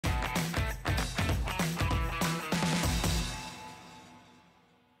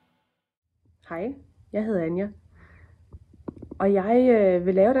Hej, jeg hedder Anja, og jeg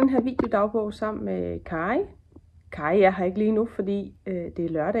vil lave den her videodagbog sammen med Karry. Karry er her ikke lige nu, fordi det er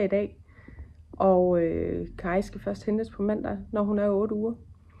lørdag i dag, og Karry skal først hentes på mandag, når hun er 8 uger.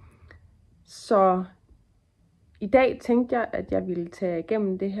 Så i dag tænkte jeg, at jeg ville tage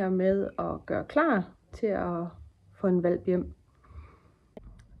igennem det her med at gøre klar til at få en hvalp hjem.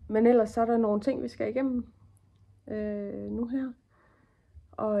 Men ellers så er der nogle ting, vi skal igennem nu her.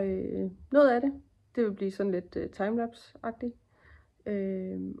 Og noget af det vil blive sådan lidt timelapse-agtigt.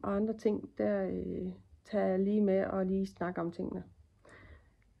 Og andre ting, der tager jeg lige med og lige snakke om tingene.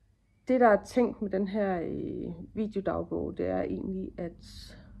 Det, der er tænkt med den her videodagbog, det er egentlig, at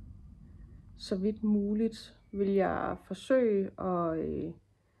så vidt muligt vil jeg forsøge at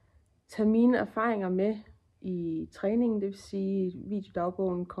tage mine erfaringer med i træningen. Det vil sige, at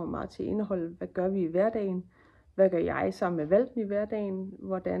videodagbogen kommer meget til at indeholde, hvad gør vi i hverdagen? Hvad gør jeg sammen med hvalpen i hverdagen?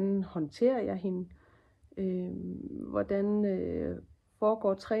 Hvordan håndterer jeg hende? Hvordan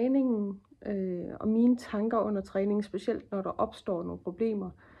foregår træningen? Og mine tanker under træningen, specielt når der opstår nogle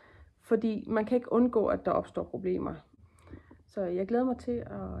problemer. Fordi man kan ikke undgå, at der opstår problemer. Så jeg glæder mig til,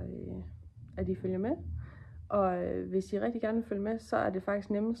 at I følger med. Og hvis I rigtig gerne vil følge med, så er det faktisk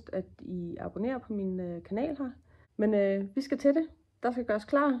nemmest, at I abonnerer på min kanal her. Men vi skal til det. Der skal gøres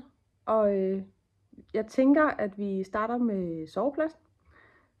klar. Og jeg tænker, at vi starter med sovepladsen.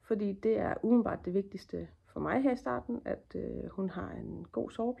 Fordi det er umiddelbart det vigtigste for mig her i starten, at hun har en god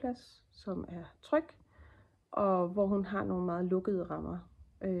soveplads, som er tryg. Og hvor hun har nogle meget lukkede rammer.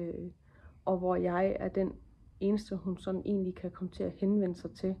 Og hvor jeg er den eneste, hun sådan egentlig kan komme til at henvende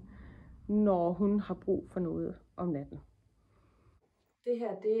sig til, når hun har brug for noget om natten. Det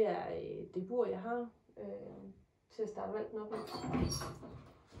her, det er det bur, jeg har til at starte hvalpen op med.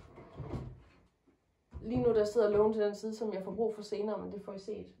 Lige nu der sidder lågen til den side, som jeg får brug for senere, men det får I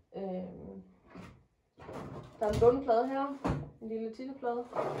set. Der er en bundeplade her, en lille titteplade.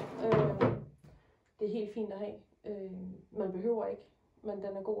 Det er helt fint at have. Man behøver ikke, men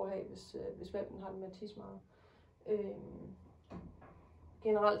den er god at have, hvis hvalpen har det med at tisse meget.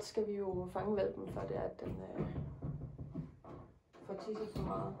 Generelt skal vi jo fange hvalpen, for det er, at den får tisset for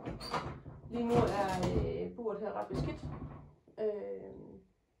meget. Lige nu er buret her ret beskidt.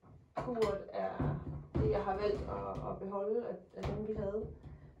 Buret er det, jeg har valgt at beholde af dem, vi havde.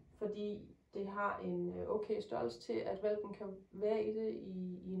 Fordi det har en okay størrelse til, at hvalpen kan være i det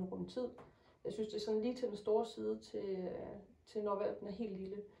i en rum tid. Jeg synes, det er sådan lige til den store side, til når hvalpen er helt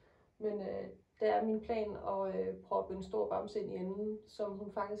lille. Men der er min plan at proppe en stor bamse ind i enden, som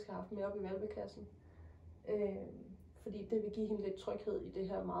hun faktisk har haft med op i hvalpekassen. Fordi det vil give hende lidt tryghed i det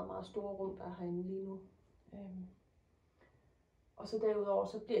her meget, meget store rum, der er herinde lige nu. Og så derudover,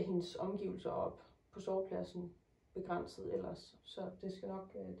 så bliver hendes omgivelser op på sovepladsen begrænset ellers. Så det skal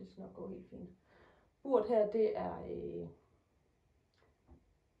nok gå helt fint. Buret her, det er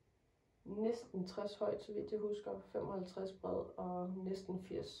næsten 60 højt, så vidt jeg husker, 55 bred og næsten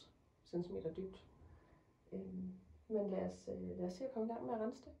 80 cm dybt. Men lad os se at komme i gang med at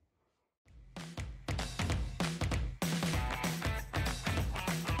rense det.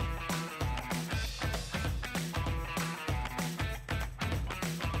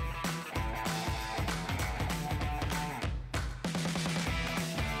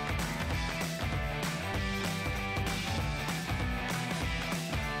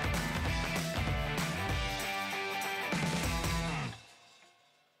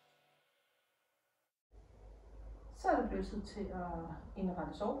 Så er det blevet tid til at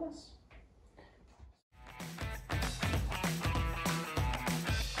indrette soveplads.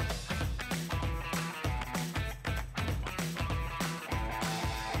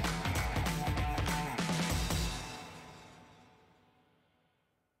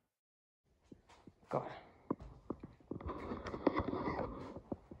 Godt.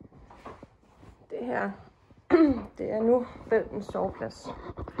 Det her, det er nu hvalpens soveplads.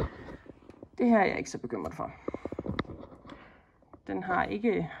 Det her er jeg ikke så bekymret for. Den har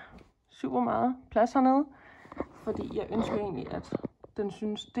ikke super meget plads hernede, fordi jeg ønsker egentlig, at den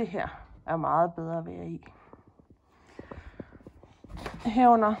synes, det her er meget bedre at være i.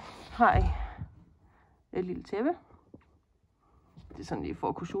 Herunder har jeg et lille tæppe. Det er sådan lige for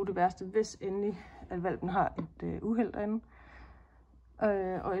at kunne suge det værste, hvis endelig at hvalpen har et uheld derinde.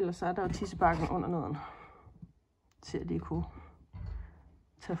 Og ellers så er der jo tissebakken under neden, til at de kunne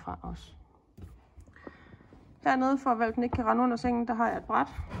tage fra os. Hernede, for at hvalpen ikke kan rende under sengen, der har jeg et bræt.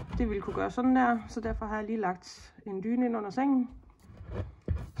 Det ville kunne gøre sådan der, så derfor har jeg lige lagt en dyne ind under sengen.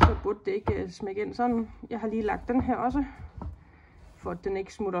 Så burde det ikke smække ind sådan. Jeg har lige lagt den her også, for at den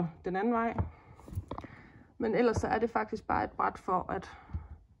ikke smutter den anden vej. Men ellers så er det faktisk bare et bræt for, at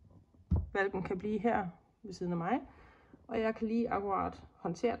hvalpen kan blive her ved siden af mig, og jeg kan lige akkurat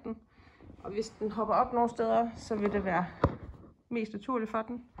håndtere den. Og hvis den hopper op nogle steder, så vil det være mest naturligt for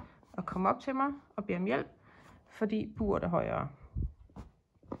den at komme op til mig og bede om hjælp, fordi buret er højere.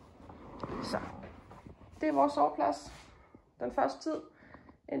 Så det er vores soveplads den første tid,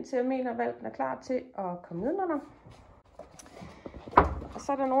 indtil jeg mener, at hvalpen er klar til at komme nedenunder. Og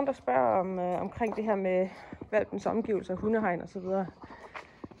så er der nogen, der spørger omkring det her med hvalpens omgivelser, hundehegn osv.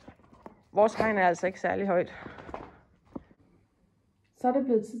 Vores hegn er altså ikke særlig højt. Så er det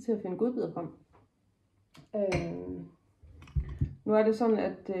blevet tid til at finde godbidder frem. Nu er det sådan,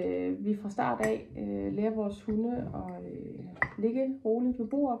 at vi fra start af lærer vores hunde at ligge roligt ved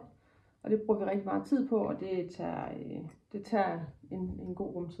bordet. Og det bruger vi rigtig meget tid på, og det tager en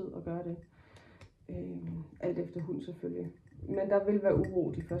god rumtid at gøre det. Alt efter hund selvfølgelig. Men der vil være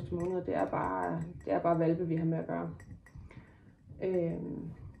uro de første måneder. Det er bare hvalpe, vi har med at gøre.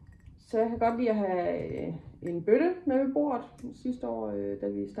 Så jeg kan godt lide at have en bøtte med ved bordet. Sidste år, da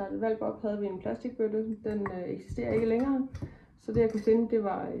vi startede hvalp op, havde vi en plastikbøtte. Den eksisterer ikke længere. Så det jeg kunne finde, det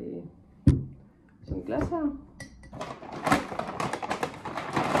var sådan et glas her.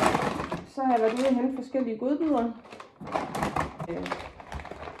 Så har jeg været ude og hente forskellige godbidder.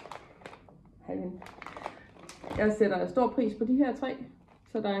 Jeg sætter stor pris på de her 3.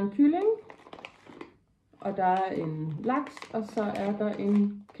 Så der er en kylling, og der er en laks, og så er der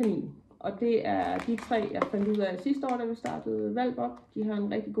en kanin. Og det er de 3, jeg fandt ud af sidste år, da vi startede hvalp op. De har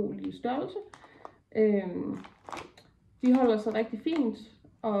en rigtig god lille størrelse. De holder sig rigtig fint,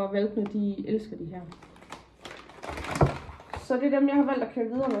 og hvalpene de elsker de her. Så det er dem, jeg har valgt at køre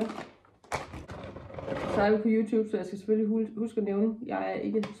videre med. Så er vi på YouTube, så jeg skal selvfølgelig huske at nævne, at jeg er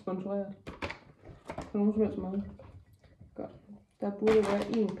ikke sponsoreret på nogen som helst måde. Godt. Der burde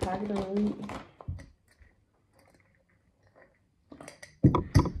være en pakke dernede i.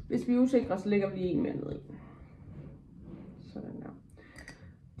 Hvis vi er usikre, så lægger vi lige en mere ned i. Sådan der.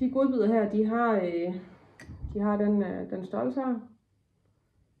 De godbidder her, de har den størrelse her.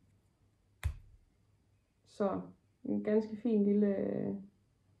 Så en ganske fin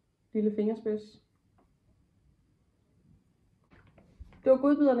lille fingerspids. Det var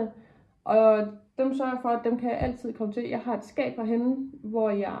godbidderne, og dem sørger jeg for, at dem kan jeg altid komme til. Jeg har et skab herhenne, hvor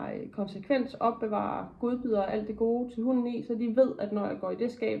jeg konsekvent opbevarer godbidder og alt det gode til hunden i, så de ved, at når jeg går i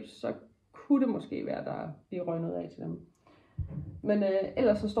det skab, så kunne det måske være, der bliver røget noget af til dem. Men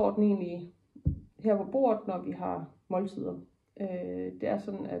ellers så står den egentlig her på bordet, når vi har måltider. Det er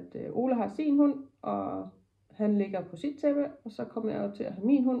sådan, at Ole har sin hund, og han ligger på sit tæppe, og så kommer jeg jo til at have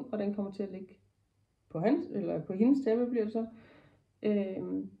min hund, og den kommer til at ligge på hendes tæppe, bliver det så.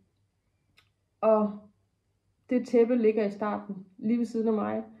 Og det tæppe ligger i starten, lige ved siden af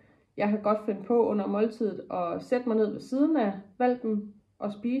mig. Jeg kan godt finde på under måltidet at sætte mig ned ved siden af hvalpen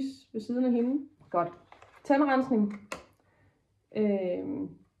og spise ved siden af hende. Godt. Tandrensning.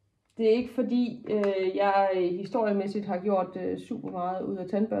 Det er ikke fordi, jeg historiemæssigt har gjort super meget ud af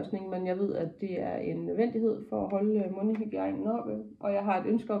tandbørstning, men jeg ved, at det er en nødvendighed for at holde mundhygiejnen oppe. Og jeg har et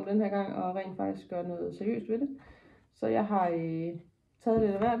ønske om den her gang at rent faktisk gøre noget seriøst ved det. Så jeg har taget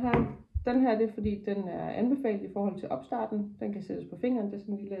lidt af hvert her. Den her det er fordi, den er anbefalet i forhold til opstarten. Den kan sættes på fingeren. Det er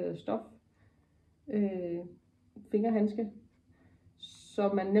sådan en lille stof fingerhandske, så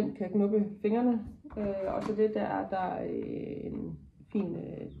man nemt kan knuppe fingrene. Og så det der er en fin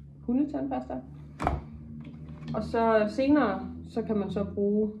hundetandpasta. Og så senere, så kan man så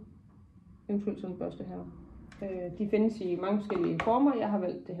bruge eventuelt sådan en børste her. De findes i mange forskellige former. Jeg har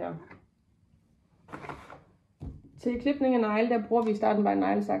valgt det her. Til klipning af negle, der bruger vi i starten bare en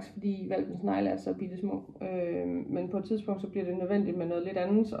neglesaks, fordi hvalpens negle er så bitte små. Men på et tidspunkt, så bliver det nødvendigt med noget lidt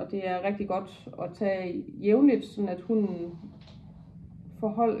andet, og det er rigtig godt at tage jævnligt, sådan at hunden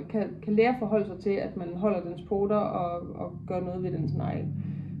kan lære at forholde sig til, at man holder dens poter og gør noget ved dens negle.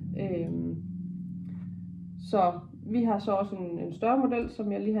 Så vi har så også en større model,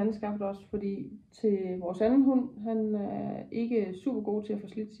 som jeg lige har anskaffet også, fordi til vores anden hund, han er ikke super god til at få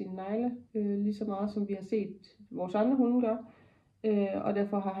slidt sine negle, lige så meget som vi har set vores andre hunde gør, og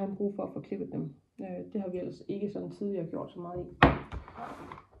derfor har han brug for at få klippet dem. Det har vi ellers ikke sådan tidligere gjort så meget i.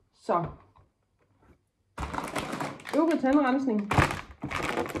 Så, øvrig tandrensning,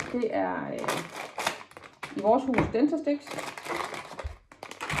 det er i vores hus dentasticks,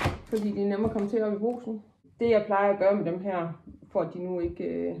 fordi de er nemmere at komme til op i brusen. Det jeg plejer at gøre med dem her, for at de nu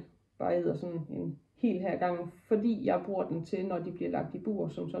ikke bare æder sådan en hel her gang, fordi jeg bruger den til, når de bliver lagt i bur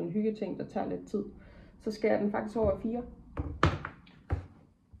som sådan en hyggeting, der tager lidt tid, så skærer jeg den faktisk over 4.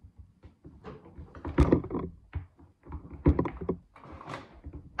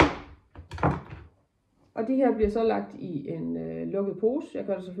 Og de her bliver så lagt i en lukket pose. Jeg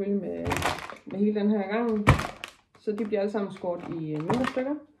gør det selvfølgelig med hele den her gang. Så de bliver alle sammen skåret i mindre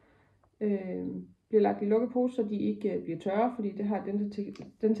stykker. Bliver lagt i lukket pose, så de ikke bliver tørre, fordi det har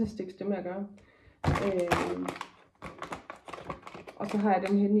Dentastix det med at gøre. Og så har jeg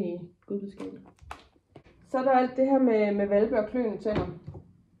dem henne i Godbidderskabet. Så er der alt det her med hvalpe og kløende tænder.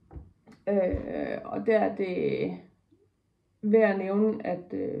 Og der er det værd at nævne,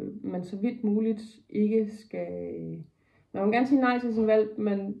 at man så vidt muligt ikke skal... Man må gerne sige nej til sin hvalp,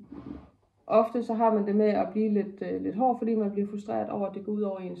 men ofte så har man det med at blive lidt hård, fordi man bliver frustreret over, at det går ud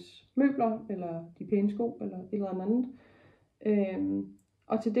over ens møbler, eller de pæne sko, eller et eller andet.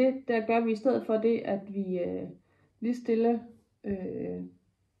 Og til det, der gør vi i stedet for det, at vi lige stille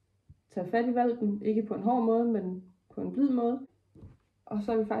tager fat i hvalpen, ikke på en hård måde, men på en blid måde. Og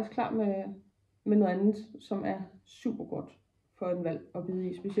så er vi faktisk klar med noget andet, som er super godt for en hvalp at bide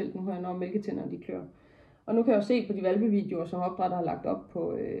i, specielt nu her, når mælketænderne de klør. Og nu kan jeg jo se på de hvalpevideoer, som opdrætter har lagt op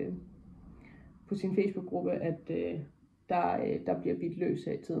på sin Facebook-gruppe, at der bliver bidt løs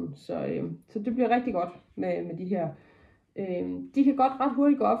her i tiden. Så det bliver rigtig godt med de her. De kan godt ret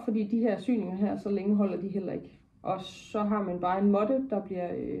hurtigt gå op, fordi de her syninger her, så længe holder de heller ikke. Og så har man bare en måtte, der bliver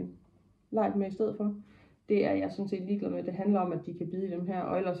leget med i stedet for. Det er jeg sådan set ligeglad med. Det handler om, at de kan bide i dem her,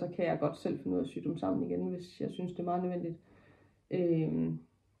 og ellers så kan jeg godt selv finde ud af at sy dem sammen igen, hvis jeg synes, det er meget nødvendigt.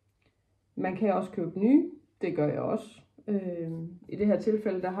 Man kan også købe nye. Det gør jeg også. I det her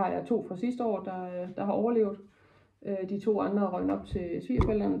tilfælde, der har jeg 2 fra sidste år, der har overlevet. De 2 andre er røgnet op til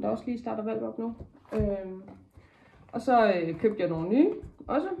svigerforældrene, der også lige starter hvalp op nu. Og så købte jeg nogle nye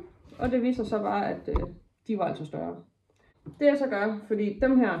også, og det viser så bare, at de var altså større. Det jeg så gør, fordi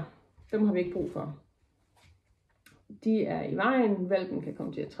dem har vi ikke brug for. De er i vejen, hvalpen kan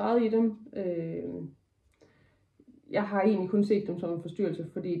komme til at træde i dem. Jeg har egentlig kun set dem som en forstyrrelse,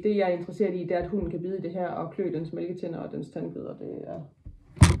 fordi det jeg er interesseret i, det er, at hunden kan bide i det her og klø dens mælketænder og dens tandkødder. Det er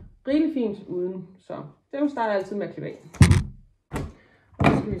rigeligt fint uden, så dem starter altid med at klippe af. Og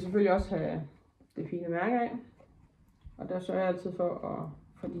så skal vi selvfølgelig også have det fine mærke af. Og der sørger jeg altid for at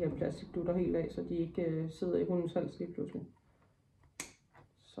få de her plastikdutter helt af, så de ikke sidder i hundens hals lige pludselig.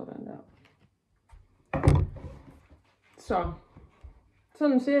 Sådan der.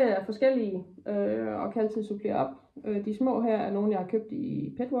 Sådan ser jeg forskellige, og kan altid supplere op. De små her er nogle, jeg har købt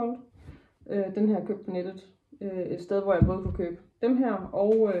i Pet World. Den her har jeg købt på nettet. Et sted, hvor jeg både kunne købe dem her,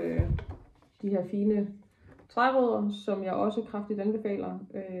 og de her fine trærødder, som jeg også kraftigt anbefaler.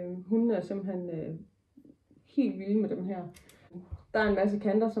 Hundene er simpelthen helt vilde med dem her. Der er en masse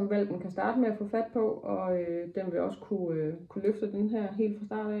kanter, som hvalpen kan starte med at få fat på, og den vil også kunne løfte den her helt fra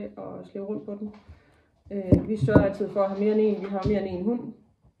start af og slæve rundt på den. Vi sørger altid for at have mere end en. Vi har mere end en hund.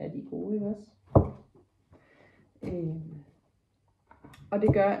 Er de gode, ikke også? Og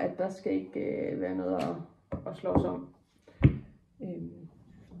det gør, at der skal ikke være noget at slås om.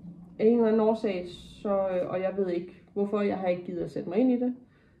 Af en eller anden årsag, og jeg ved ikke hvorfor, jeg har ikke givet at sætte mig ind i det,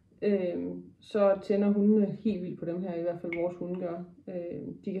 så tænder hundene helt vildt på dem her, i hvert fald vores hunde gør.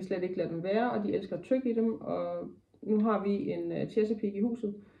 De kan slet ikke lade dem være, og de elsker at tykke i dem, og nu har vi en Chesapeake i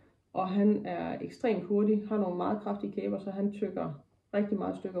huset, og han er ekstremt hurtig, har nogle meget kraftige kæber, så han tykker rigtig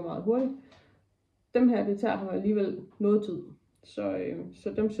meget stykker meget hurtigt. Dem her, det tager ham alligevel noget tid,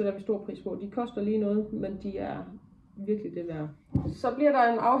 så dem sætter vi stor pris på. De koster lige noget, men de er virkelig det værd. Så bliver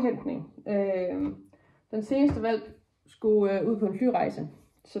der en afhentning. Den seneste hvalp skulle ud på en flyrejse,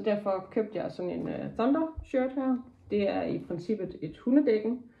 så derfor købte jeg sådan en Thunder shirt her. Det er i princippet et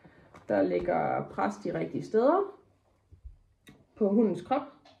hundedækken, der lægger pres de rigtige steder på hundens krop,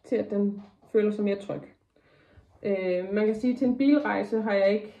 til at den føler sig mere tryg. Man kan sige, at til en bilrejse har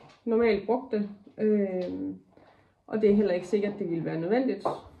jeg ikke normalt brugt det, og det er heller ikke sikkert, at det ville være nødvendigt.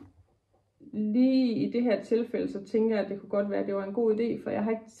 Lige i det her tilfælde, så tænker jeg, at det kunne godt være, at det var en god idé, for jeg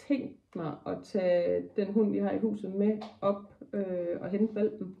har ikke tænkt mig at tage den hund, vi har i huset, med op og hente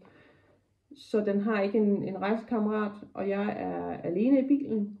hvalpen. Så den har ikke en rejsekammerat, og jeg er alene i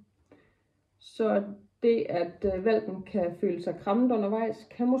bilen. Så det, at hvalpen kan føle sig krammet undervejs,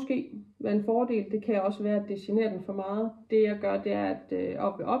 kan måske være en fordel. Det kan også være, at det generer den for meget. Det jeg gør, det er, at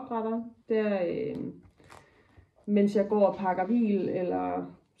op ved opdrætter, mens jeg går og pakker bil,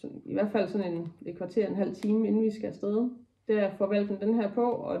 eller sådan, i hvert fald sådan et kvarter, en halv time, inden vi skal afsted, der får hvalpen den her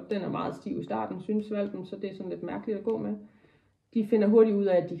på, og den er meget stiv i starten, synes hvalpen, så det er sådan lidt mærkeligt at gå med. De finder hurtigt ud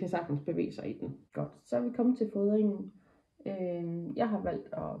af, at de kan sagtens bevæge sig i den. Godt, så er vi kommet til fodringen. Jeg har valgt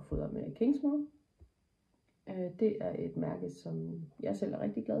at fodre med Kingsmore. Det er et mærke, som jeg selv er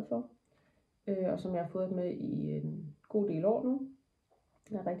rigtig glad for, og som jeg har fodret med i en god del år nu.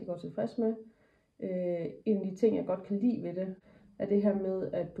 Jeg er rigtig godt tilfreds med. En af de ting, jeg godt kan lide ved det, er det her med,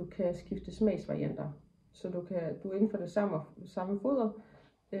 at du kan skifte smagsvarianter. så du er inden for det samme foder.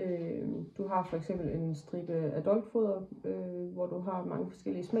 Du har for eksempel en stribe adultfoder, hvor du har mange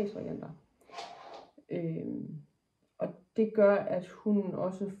forskellige smagsvarianter. Og det gør, at hunden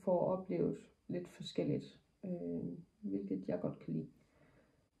også får oplevet lidt forskelligt, hvilket jeg godt kan lide.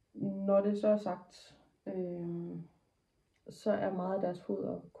 Når det så er sagt, så er meget af deres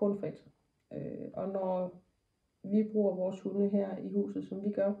foder kornfrit. Og når vi bruger vores hunde her i huset, som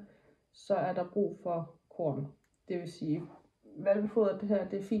vi gør, så er der brug for korn. Det vil sige, hvalpefoder, det her,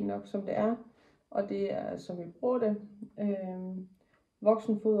 det er fint nok, som det er, og det er, som vi bruger det.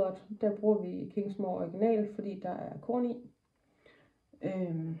 Voksenfodret, der bruger vi Kingsmore original, fordi der er korn i.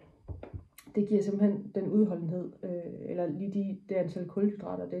 Det giver simpelthen den udholdenhed, eller lige det antal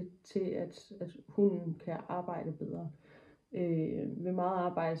kulhydrater, det til, at hunden kan arbejde bedre. Ved meget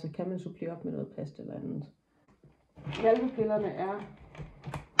arbejde, så kan man supplere op med noget pasta eller andet. Hvalpepillerne er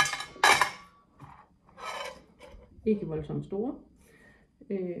ikke voldsomt store.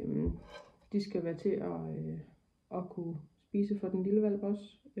 De skal være til at kunne spise for den lille hvalp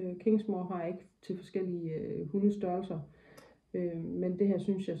også. Kingsmore har ikke til forskellige hundestørrelser, men det her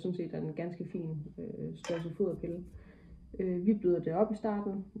synes jeg sådan set er en ganske fin størrelse foderpille. Vi bløder det op i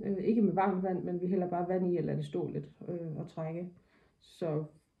starten, ikke med varmt vand, men vi hælder bare vand i og lader det stå lidt og trække. Så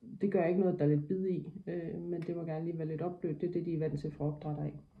det gør ikke noget, der er lidt bid i, men det må gerne lige være lidt opblødt. Det er det, de er vant til fra opdræt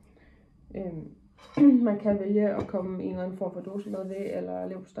af. Man kan vælge at komme en eller anden form for dåsemad ved, eller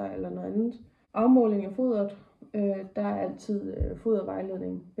leverpostej eller noget andet. Afmåling af fodret. Der er altid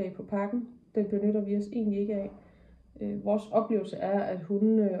fodervejledning bag på pakken. Den benytter vi os egentlig ikke af. Vores oplevelse er, at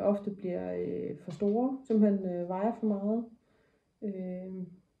hundene ofte bliver for store, simpelthen vejer for meget.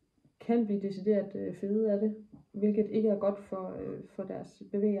 Kan blive decideret fede af det, hvilket ikke er godt for deres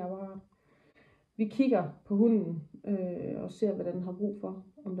bevægeapparat. Vi kigger på hunden og ser, hvad den har brug for,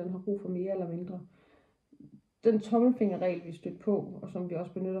 om den har brug for mere eller mindre. Den tommelfingerregel, vi støtter på, og som vi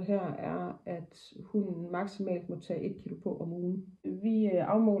også benytter her, er, at hunden maksimalt må tage 1 kilo på om ugen. Vi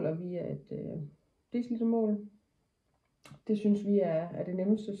afmåler via et decilitermål. Det synes vi er det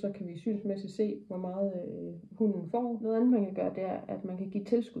nemmeste, så kan vi synsmæssigt se, hvor meget hunden får. Noget andet, man kan gøre, det er, at man kan give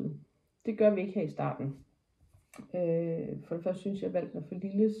tilskud. Det gør vi ikke her i starten. For det første synes jeg, at hvalpen er for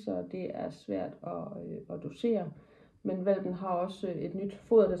lille, så det er svært at dosere. Men hvalpen har også et nyt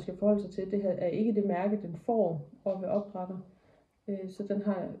foder, der skal forholde sig til. Det her er ikke det mærke, den får og ved opdrætter. Så den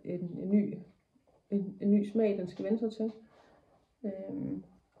har en ny smag, den skal vende sig til.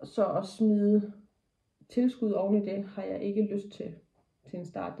 Så at smide tilskud oven i det, har jeg ikke lyst til en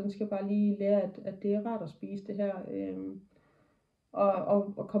start. Den skal bare lige lære, at det er rart at spise det her,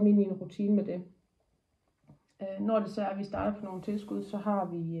 og komme ind i en rutine med det. Når det så er, at vi starter på nogle tilskud, så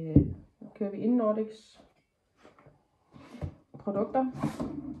kører vi Indnordics produkter.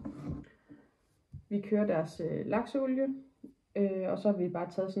 Vi kører deres lakseolie, og så har vi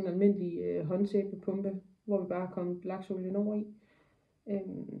bare taget sådan en almindelig håndsæbepumpe, hvor vi bare har kommet lakseolien over i.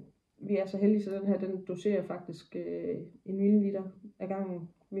 Vi er så heldige, så den her den doserer faktisk 1 milliliter ad gangen,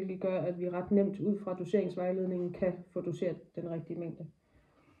 hvilket gør, at vi ret nemt ud fra doseringsvejledningen kan få doseret den rigtige mængde.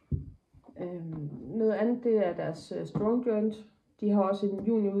 Noget andet, det er deres strong joint. De har også en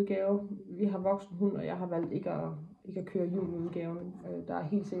juniorudgave. Vi har voksen hund, og jeg har valgt ikke at køre juniorudgaven. Der er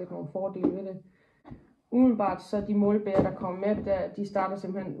helt sikkert nogle fordele ved det. Umiddelbart så de målbærer, der kommer med, de starter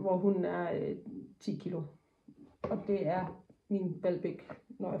simpelthen, hvor hunden er 10 kilo. Og det er min hvalp ikke,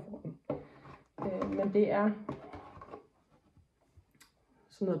 når jeg får den. Men det er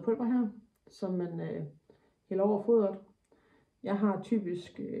sådan noget pulver her, som man hælder over fodret. Jeg har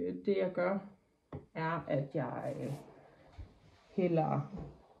typisk, det jeg gør, er, at jeg hælder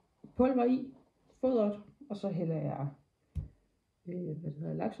pulver i fodret, og så hælder jeg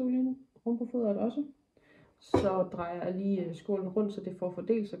lakseolien oven på fodret også. Så drejer jeg lige skålen rundt, så det får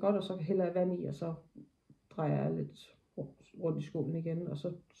fordelt sig godt, og så hælder jeg vand i, og så drejer jeg lidt rundt i skålen igen, og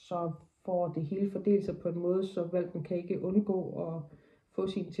så får det hele fordelt sig på en måde, så hvalpen kan ikke undgå at få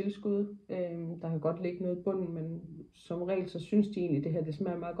sin tilskud. Der kan godt ligge noget i bunden, men som regel så synes de egentlig, det her det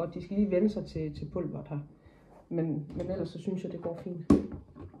smager meget godt. De skal lige vende sig til pulveret her. Men ellers så synes jeg, det går fint.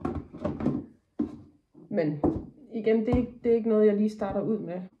 Men igen, det er ikke noget, jeg lige starter ud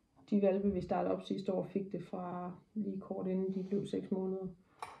med. De hvalpe, vi startede op sidste år, fik det fra lige kort inden de blev 6 måneder.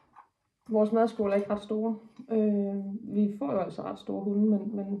 Vores madskåle er ikke ret store. Vi får jo altså ret store hunde,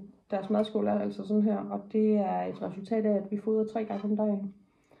 men deres madskåle er altså sådan her, og det er et resultat af, at vi fodrer 3 gange om dagen.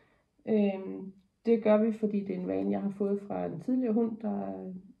 Det gør vi, fordi det er en vane, jeg har fået fra en tidligere hund,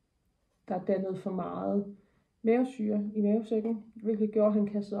 der dannede for meget mavesyre i mavesækken, hvilket gjorde, at han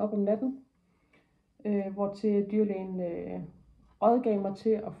kastede op om natten, hvor til dyrlægen rådgav mig til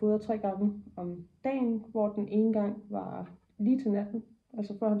at fodre 3 gange om dagen, hvor den ene gang var lige til natten,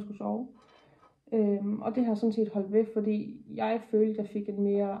 altså før han skulle sove. Og det har sådan set holdt ved, fordi jeg følte, at jeg fik en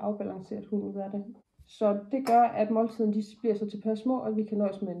mere afbalanceret hund ud af det. Så det gør, at måltiden de bliver så tilpas små, at vi kan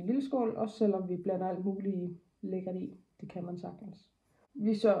nøjes med en lille skål, også selvom vi blander alt muligt lækkert i. Det kan man sagtens.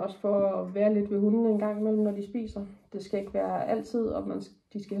 Vi sørger også for at være lidt ved hunden en gang imellem, når de spiser. Det skal ikke være altid, og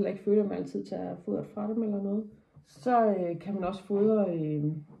de skal heller ikke føle, at man altid tager fodret fra dem eller noget. Så kan man også fodre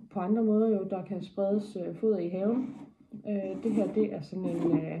på andre måder. Jo, der kan spredes foder i haven. Det her det er sådan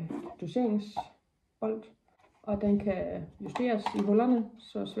en doseringsbold, og den kan justeres i hullerne,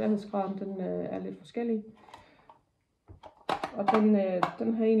 så sværhedsgraden den er lidt forskellig. Og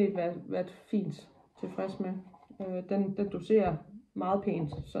den har egentlig været fint tilfreds med. Den doserer meget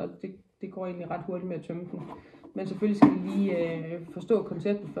pænt, så det går egentlig ret hurtigt med at tømme den. Men selvfølgelig skal de lige forstå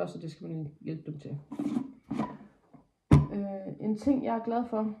konceptet først, så det skal man hjælpe dem til. En ting, jeg er glad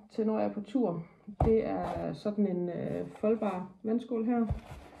for til, når jeg er på tur, det er sådan en foldbar vandskål her.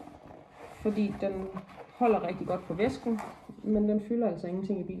 Fordi den holder rigtig godt på væsken, men den fylder altså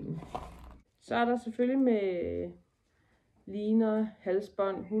ingenting i bilen. Så er der selvfølgelig med liner,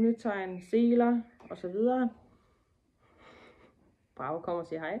 halsbånd, hundetegn, seler osv. Bravo, kom og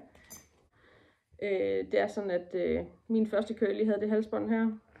sig hej. Det er sådan, at min første Karry havde det halsbånd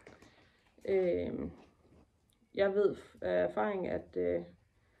her. Jeg ved af erfaring, at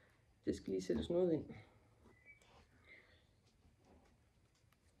det skal lige sættes noget ind.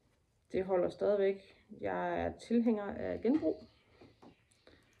 Det holder stadigvæk. Jeg er tilhænger af genbrug.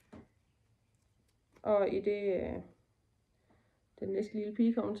 Og i det den næste lille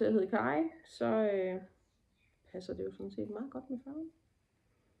pige kommer til at hedde Karry, så passer det jo sådan set meget godt med farven.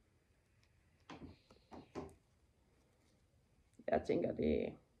 Jeg tænker,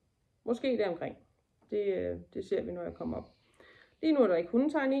 det måske der omkring. Det ser vi, når jeg kommer op. Lige nu er der ikke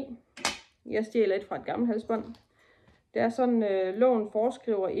hundetegn i. Jeg stjæler et fra et gammelt halsbånd. Det er sådan, loven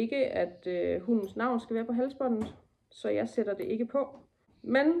foreskriver ikke, at hundens navn skal være på halsbåndet, så jeg sætter det ikke på.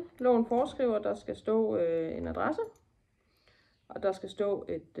 Men loven foreskriver, at der skal stå en adresse, og der skal stå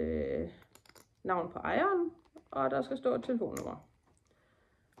et navn på ejeren, og der skal stå et telefonnummer.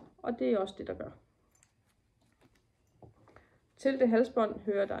 Og det er også det, der gør. Til det halsbånd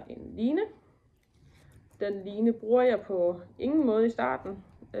hører der en line. Den line bruger jeg på ingen måde i starten.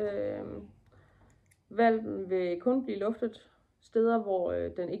 Hvalpen vil kun blive luftet steder, hvor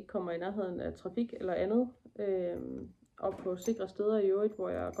den ikke kommer i nærheden af trafik eller andet. Og på sikre steder i øvrigt, hvor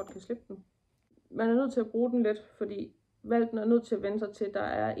jeg godt kan slippe den. Man er nødt til at bruge den lidt, fordi hvalpen er nødt til at vende sig til, at der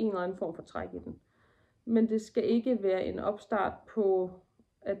er en eller anden form for træk i den. Men det skal ikke være en opstart på,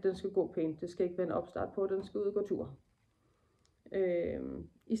 at den skal gå pænt. Det skal ikke være en opstart på, at den skal ud og gå tur.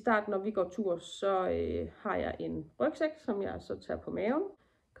 I starten, når vi går tur, så har jeg en rygsæk, som jeg så tager på maven.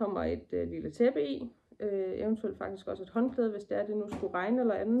 Kommer et lille tæppe i. Eventuelt faktisk også et håndklæde, hvis det nu skulle regne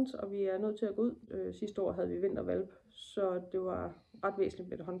eller andet, og vi er nødt til at gå ud. Sidste år havde vi vinterhvalp, så det var ret væsentligt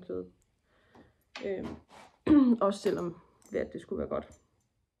med et håndklæde. Også selvom det skulle være godt.